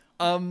 Right.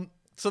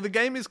 So the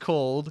game is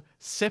called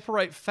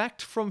Separate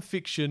Fact from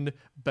Fiction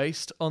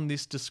Based on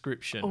This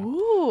Description.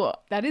 Ooh,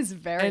 that is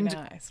very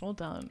nice. Well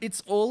done.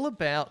 It's all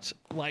about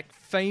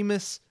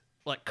famous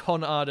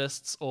con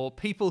artists or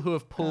people who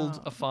have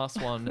pulled a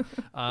fast one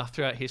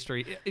throughout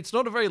history. It's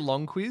not a very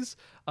long quiz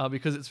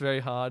because it's very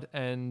hard,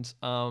 and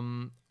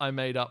I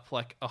made up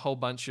a whole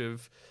bunch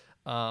of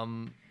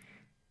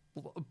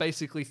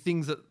basically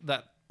things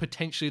that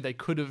potentially they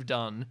could have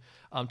done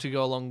to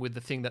go along with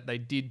the thing that they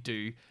did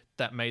do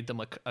that made them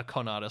a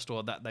con artist,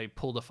 or that they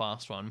pulled a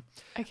fast one.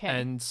 Okay.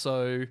 And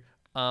so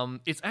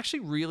it's actually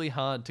really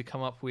hard to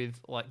come up with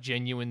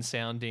genuine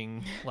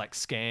sounding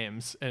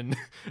scams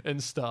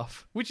and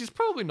stuff, which is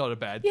probably not a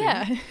bad thing.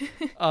 Yeah.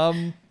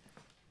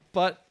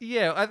 But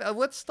yeah,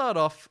 let's start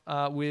off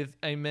with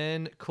a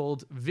man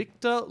called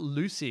Victor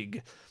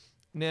Lusig.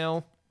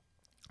 Now,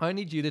 I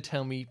need you to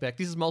tell me back.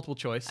 This is multiple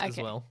choice as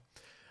well.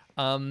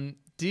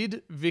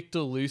 Did Victor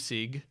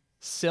Lusig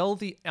sell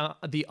the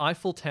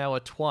Eiffel Tower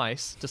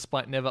twice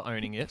despite never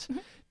owning it?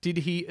 Did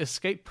he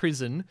escape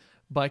prison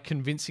by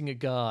convincing a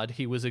guard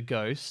he was a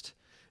ghost?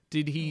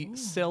 Did he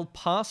sell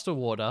pasta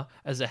water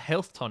as a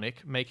health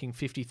tonic, making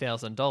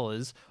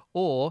 $50,000?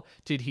 Or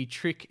did he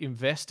trick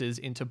investors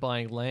into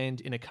buying land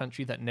in a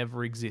country that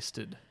never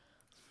existed?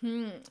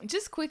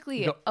 Just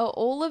quickly, are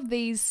all of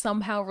these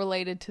somehow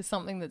related to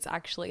something that's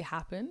actually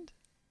happened?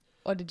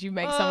 Or did you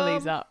make some of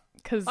these up?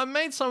 Because I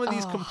made some of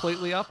these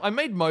completely up. I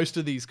made most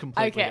of these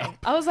completely up.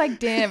 I was like,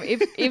 damn,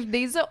 if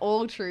these are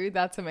all true,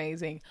 that's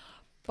amazing.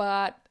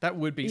 But that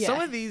would be some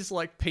of these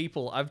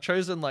people. I've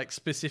chosen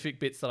specific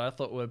bits that I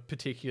thought were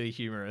particularly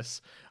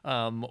humorous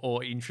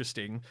or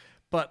interesting.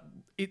 But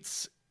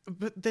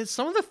there's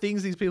some of the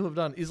things these people have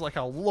done is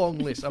a long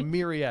list, a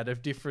myriad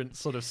of different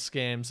sort of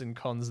scams and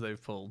cons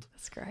they've pulled.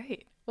 That's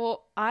great.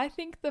 Well, I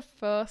think the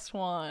first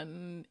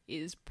one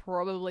is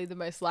probably the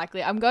most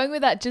likely. I'm going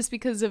with that just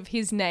because of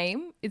his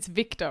name. It's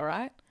Victor,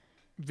 right?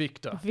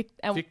 Victor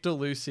Victor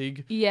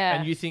Lusig. Yeah.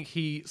 And you think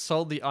he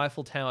sold the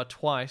Eiffel Tower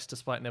twice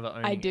despite never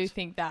owning it? I do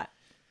think that.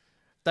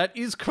 That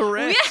is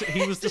correct.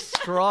 He was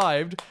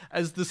described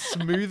as the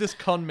smoothest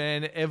con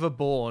man ever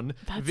born,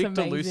 That's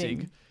Victor amazing.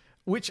 Lusig.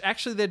 Which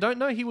actually, they don't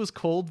know he was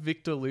called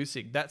Victor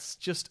Lusig. That's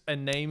just a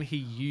name he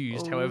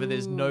used. Ooh. However,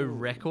 there's no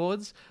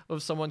records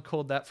of someone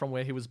called that from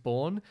where he was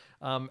born.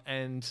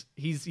 And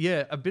he's,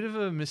 a bit of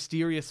a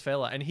mysterious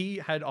fella. And he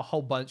had a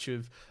whole bunch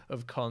of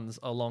cons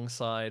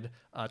alongside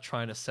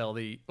trying to sell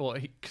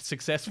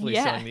successfully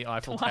selling the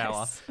Eiffel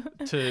Tower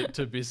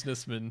to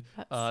businessmen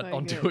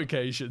on good. 2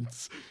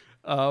 occasions.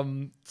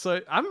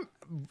 So I'm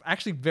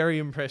actually very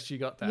impressed you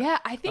got that. Yeah,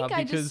 I think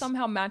I because, just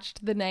somehow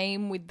matched the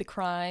name with the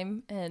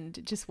crime and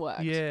it just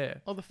worked. Yeah.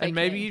 Or the fake and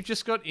maybe name. you've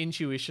just got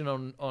intuition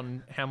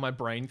on how my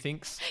brain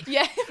thinks.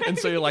 Yeah. And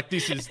so you're like,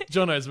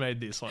 Jono's made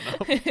this one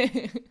up.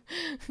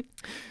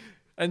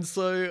 And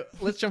so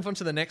let's jump on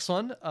to the next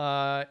one,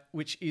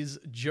 which is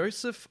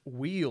Joseph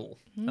Wheel,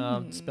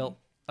 spelt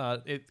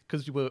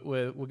because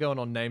we're going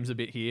on names a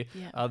bit here.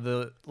 Yeah.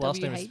 The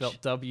last name is WH?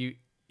 spelt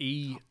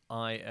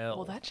W-E-I-L.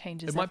 Well, that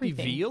changes It might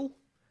everything. be Veal.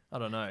 I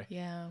don't know.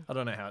 Yeah. I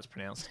don't know how it's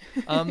pronounced.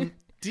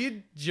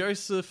 Did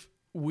Joseph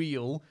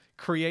Wheel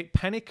create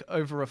panic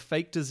over a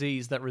fake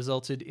disease that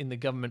resulted in the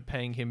government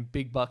paying him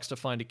big bucks to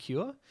find a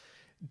cure?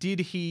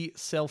 Did he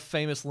sell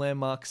famous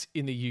landmarks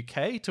in the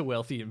UK to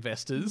wealthy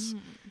investors?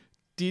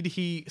 Did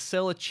he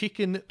sell a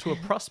chicken to a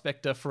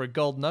prospector for a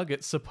gold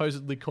nugget,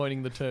 supposedly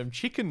coining the term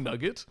chicken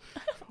nugget?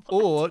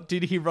 Or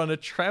did he run a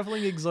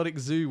traveling exotic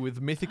zoo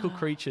with mythical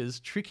creatures,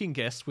 tricking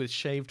guests with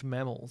shaved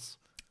mammals?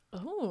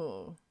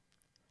 Oh.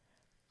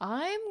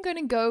 I'm going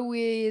to go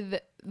with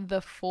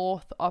the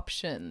fourth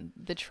option,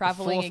 the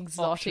traveling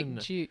exotic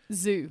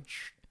zoo.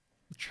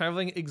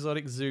 Traveling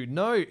exotic zoo.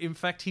 No, in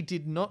fact, he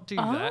did not do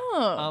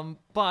that.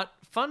 But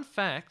fun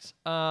fact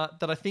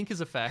that I think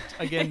is a fact.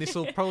 Again, this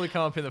will probably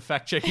come up in the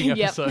fact-checking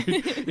episode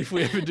if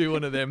we ever do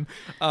one of them.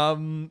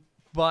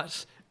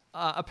 But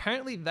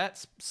apparently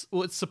it's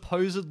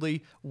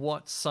supposedly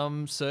what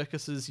some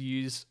circuses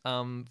use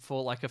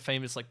for like a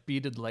famous like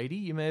bearded lady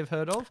you may have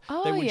heard of.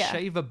 They would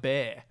shave a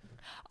bear.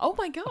 Oh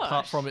my gosh.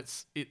 Apart from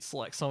its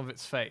like some of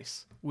its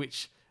face,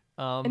 which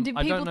and did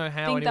I people don't know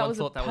how think anyone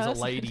thought that was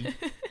a lady.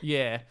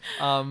 Yeah.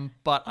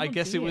 But I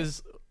guess it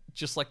was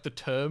just like the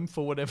term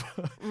for whatever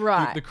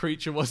the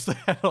creature was they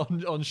had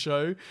on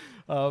show.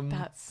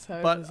 That's so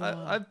But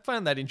bizarre. I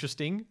found that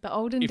interesting. The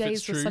olden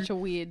days were such a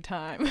weird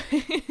time.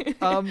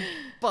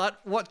 But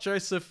what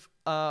Joseph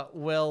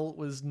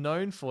was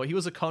known for, he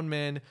was a con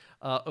man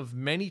of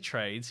many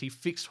trades. He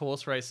fixed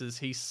horse races.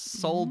 He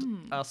sold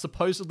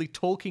supposedly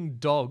talking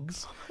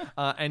dogs,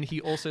 and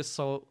he also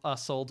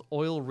sold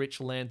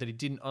oil-rich land that he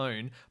didn't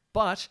own.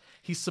 But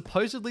he's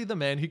supposedly the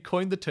man who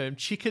coined the term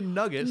chicken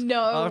nugget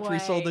after he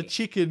sold a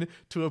chicken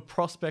to a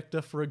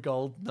prospector for a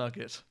gold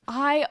nugget.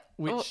 I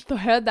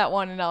heard that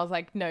one and I was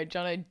like, no,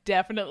 Jono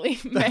definitely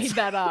made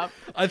that up.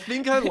 I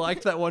think I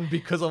liked that one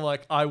because I'm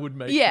like, I would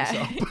make this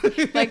up.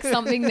 Like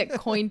something that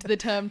coined the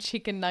term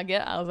chicken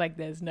nugget. I was like,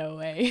 there's no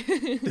way.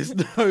 There's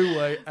no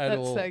way at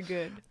all. That's so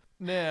good.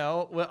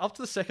 Now, we're up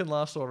to the second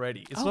last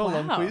already. It's not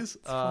a long quiz.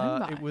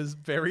 It was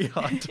very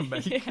hard to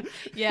make.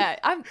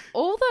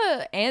 All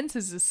the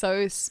answers are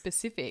so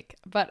specific,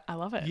 but I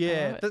love it.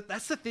 Yeah,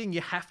 that's the thing.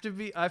 You have to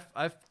be,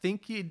 I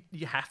think you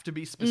have to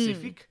be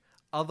specific.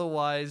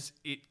 Otherwise,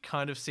 it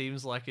kind of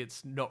seems like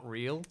it's not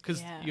real.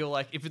 Because you're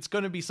like, if it's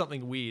going to be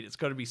something weird, it's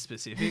got to be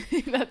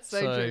specific. That's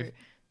so true.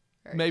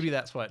 Maybe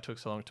that's why it took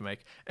so long to make.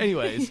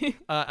 Anyways,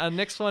 our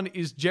next one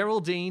is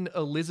Geraldine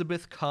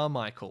Elizabeth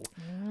Carmichael.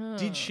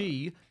 Did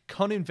she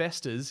con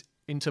investors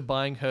into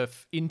buying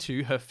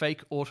into her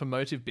fake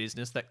automotive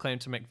business that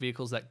claimed to make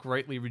vehicles that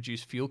greatly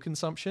reduce fuel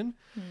consumption?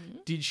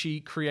 Did she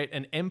create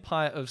an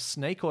empire of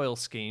snake oil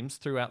schemes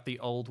throughout the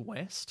Old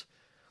West?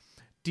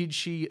 Did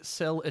she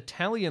sell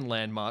Italian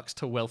landmarks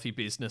to wealthy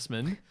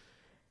businessmen?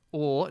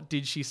 Or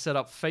did she set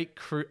up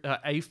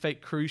a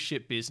fake cruise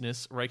ship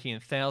business, raking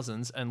in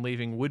thousands and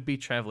leaving would-be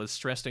travelers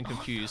stressed and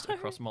confused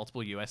across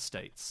multiple US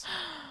states?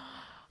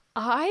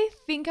 I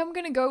think I'm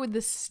going to go with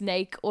the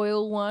snake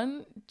oil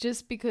one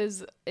just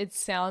because it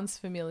sounds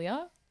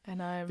familiar.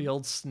 The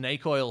old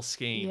snake oil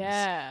schemes.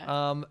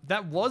 Yeah.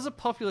 That was a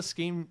popular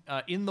scheme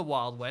in the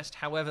Wild West.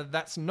 However,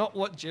 that's not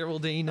what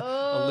Geraldine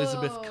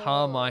Elizabeth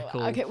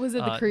Carmichael Okay, was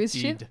it the cruise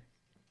did. ship?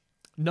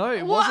 No,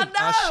 it wasn't.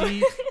 No!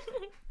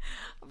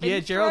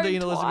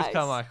 Geraldine Elizabeth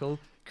Carmichael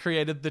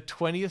created the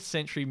 20th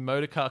Century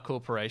Motor Car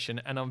Corporation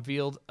and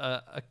unveiled.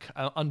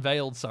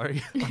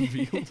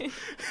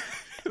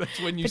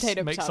 That's when you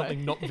make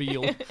something not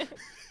veal.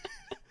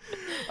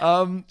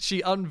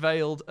 She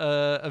unveiled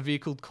a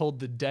vehicle called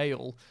the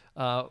Dale,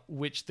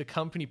 which the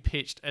company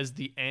pitched as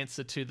the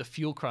answer to the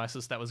fuel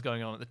crisis that was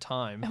going on at the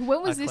time.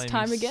 When was this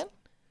time again?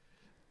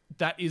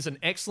 That is an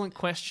excellent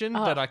question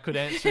that I could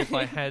answer if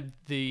I had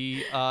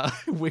the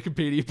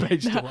Wikipedia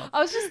page to up.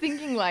 I was just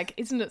thinking, like,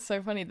 isn't it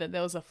so funny that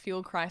there was a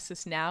fuel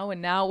crisis now,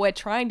 and now we're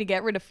trying to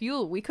get rid of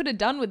fuel? We could have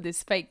done with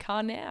this fake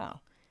car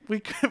now.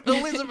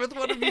 Elizabeth,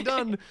 what have you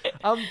done?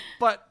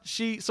 But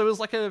so it was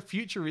like a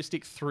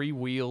futuristic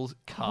 3-wheeled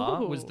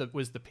car was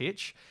the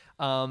pitch.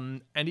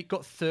 And it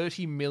got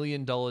 $30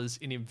 million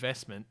in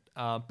investment,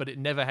 but it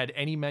never had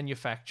any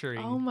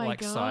manufacturing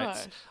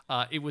sites.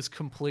 It was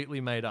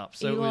completely made up.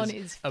 So Elon it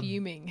was is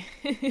fuming.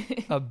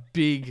 a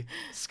big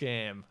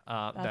scam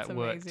that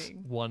worked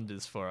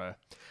wonders for her.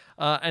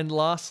 And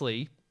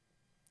lastly,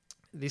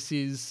 this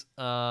is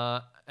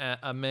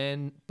a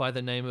man by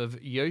the name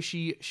of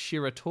Yoshi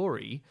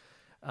Shiratori.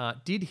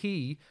 Did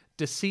he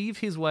deceive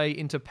his way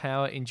into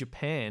power in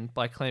Japan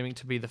by claiming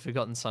to be the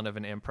forgotten son of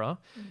an emperor?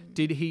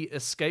 Did he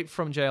escape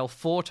from jail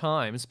 4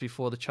 times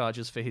before the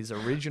charges for his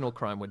original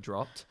crime were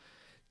dropped?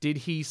 Did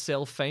he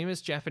sell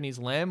famous Japanese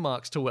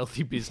landmarks to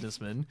wealthy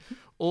businessmen?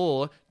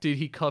 Or did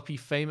he copy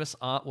famous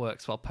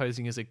artworks while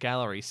posing as a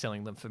gallery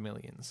selling them for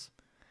millions?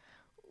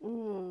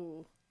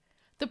 Ooh.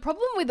 The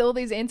problem with all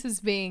these answers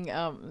being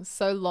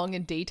so long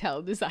and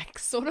detailed is I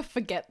sort of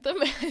forget them.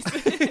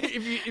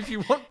 if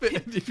you want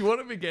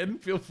them again,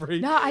 feel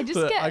free. No, I just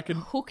get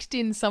hooked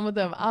in some of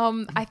them.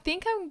 I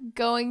think I'm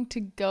going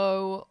to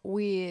go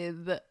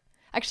with...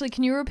 Actually,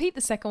 can you repeat the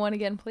second one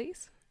again,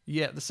 please?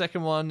 Yeah, the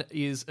second one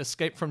is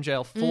escape from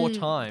jail 4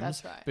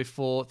 times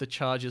before the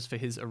charges for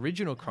his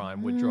original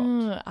crime were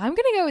dropped. I'm going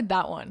to go with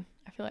that one.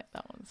 I feel like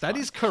that one's That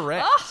fun. is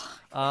correct.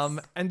 Yes.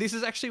 And this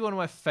is actually one of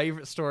my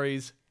favorite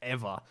stories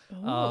ever.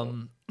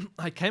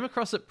 I came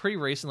across it pretty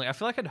recently. I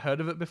feel like I'd heard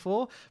of it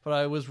before, but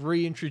I was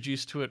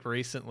reintroduced to it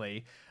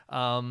recently.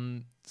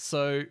 Because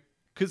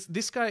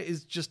this guy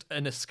is just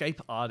an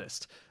escape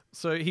artist.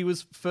 So he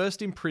was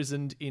first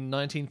imprisoned in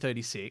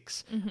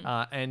 1936,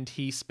 and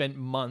he spent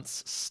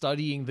months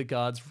studying the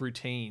guards'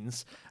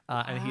 routines,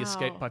 and he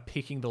escaped by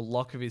picking the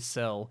lock of his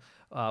cell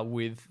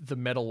with the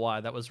metal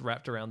wire that was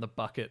wrapped around the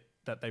bucket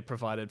that they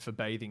provided for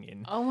bathing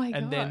in. Oh my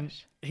And gosh. then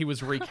he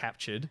was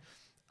recaptured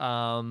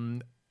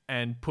and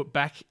put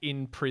back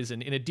in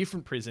prison, in a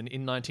different prison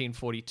in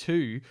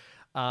 1942.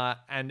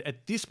 And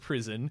at this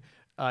prison,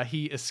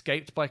 he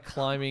escaped by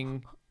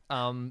climbing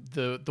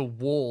the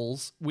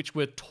walls, which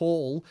were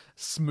tall,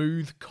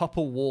 smooth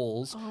copper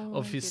walls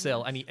of his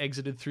cell, and he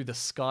exited through the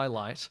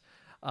skylight.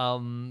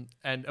 And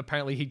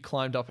apparently he'd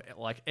climbed up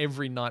like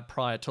every night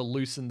prior to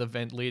loosen the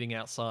vent leading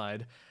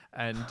outside,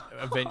 and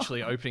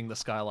eventually opening the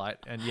skylight,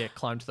 and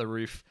climbed to the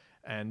roof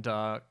and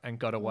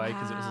got away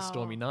because it was a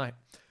stormy night.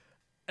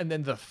 And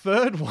then the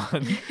third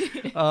one,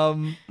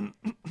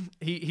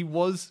 he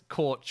was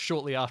caught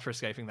shortly after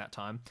escaping that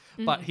time,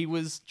 but he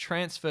was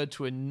transferred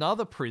to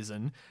another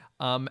prison,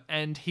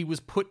 and he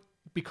was put,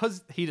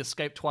 because he'd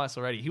escaped twice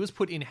already, he was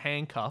put in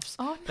handcuffs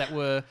that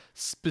were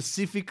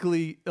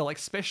specifically,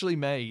 specially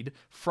made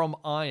from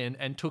iron,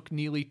 and took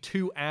nearly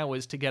 2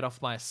 hours to get off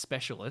by a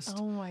specialist.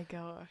 Oh my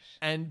gosh.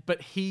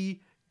 But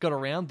he got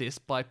around this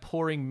by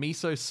pouring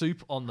miso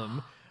soup on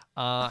them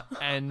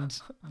and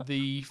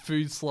the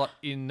food slot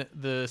in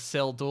the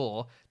cell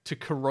door to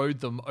corrode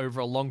them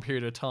over a long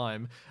period of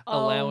time,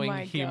 allowing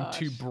him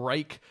to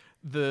break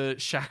the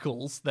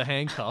shackles, the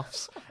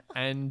handcuffs,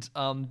 and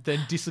then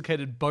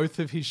dislocated both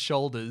of his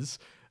shoulders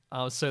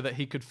so that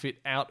he could fit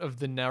out of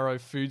the narrow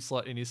food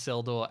slot in his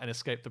cell door and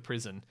escape the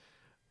prison.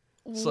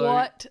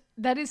 What?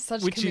 That is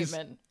such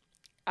commitment.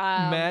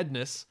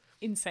 Madness.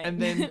 Insane.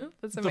 And then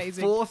that's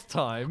amazing. The 4th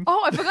time...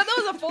 Oh, I forgot that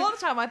was the 4th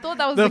time. I thought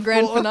that was the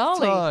grand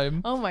finale.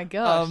 Time, oh my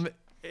gosh.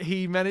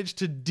 He managed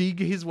to dig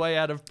his way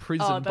out of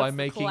prison by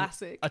making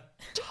a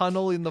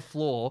tunnel in the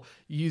floor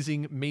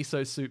using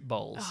miso soup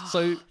bowls.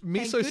 So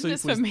miso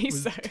soup was...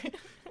 miso.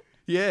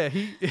 Yeah,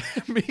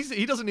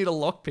 he doesn't need a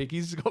lockpick.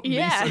 He's got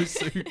miso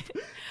soup.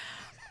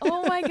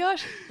 Oh my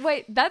gosh.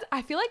 Wait,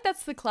 I feel like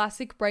that's the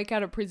classic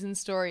breakout of prison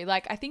story.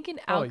 Like, I think in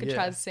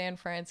Alcatraz, San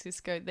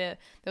Francisco, there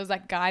was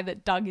that guy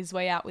that dug his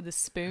way out with a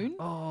spoon.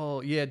 Oh,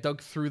 yeah,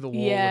 dug through the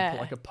wall and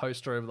put like a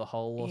poster over the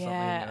hole or something.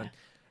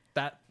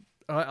 And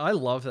I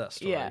love that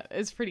story. Yeah,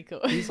 it's pretty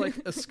cool. These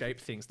like escape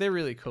things, they're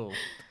really cool.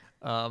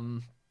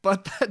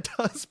 But that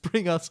does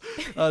bring us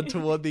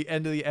toward the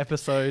end of the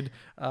episode.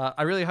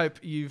 I really hope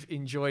you've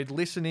enjoyed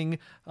listening.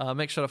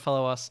 Make sure to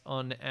follow us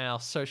on our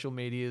social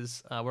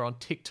medias. We're on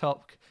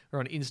TikTok, we're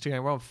on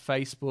Instagram, we're on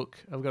Facebook.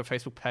 We've got a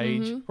Facebook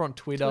page. We're on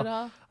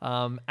Twitter.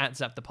 At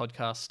Zap the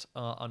Podcast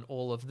on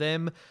all of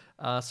them.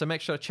 So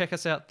make sure to check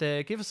us out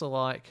there. Give us a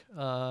like.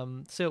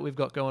 See what we've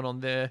got going on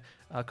there,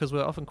 because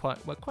we're often quite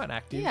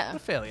active. Yeah, we're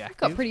fairly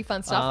active. We've got pretty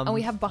fun stuff, and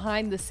we have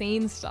behind the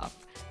snes stuff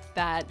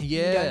that you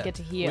don't get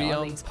to hear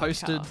on these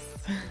posted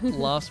podcasts.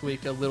 last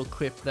week a little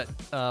clip that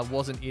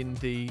wasn't in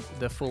the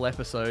full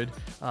episode,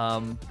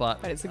 but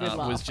it's a good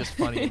laugh. Was just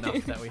funny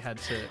enough that we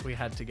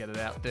had to get it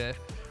out there.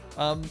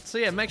 So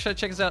yeah, make sure to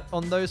check us out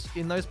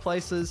in those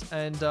places,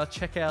 and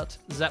check out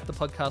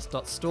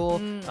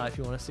zapthepodcast.store if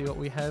you want to see what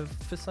we have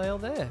for sale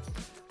there.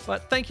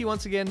 But thank you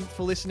once again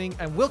for listening,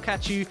 and we'll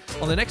catch you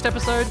on the next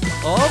episode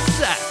of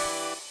Zap.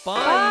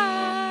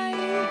 Bye.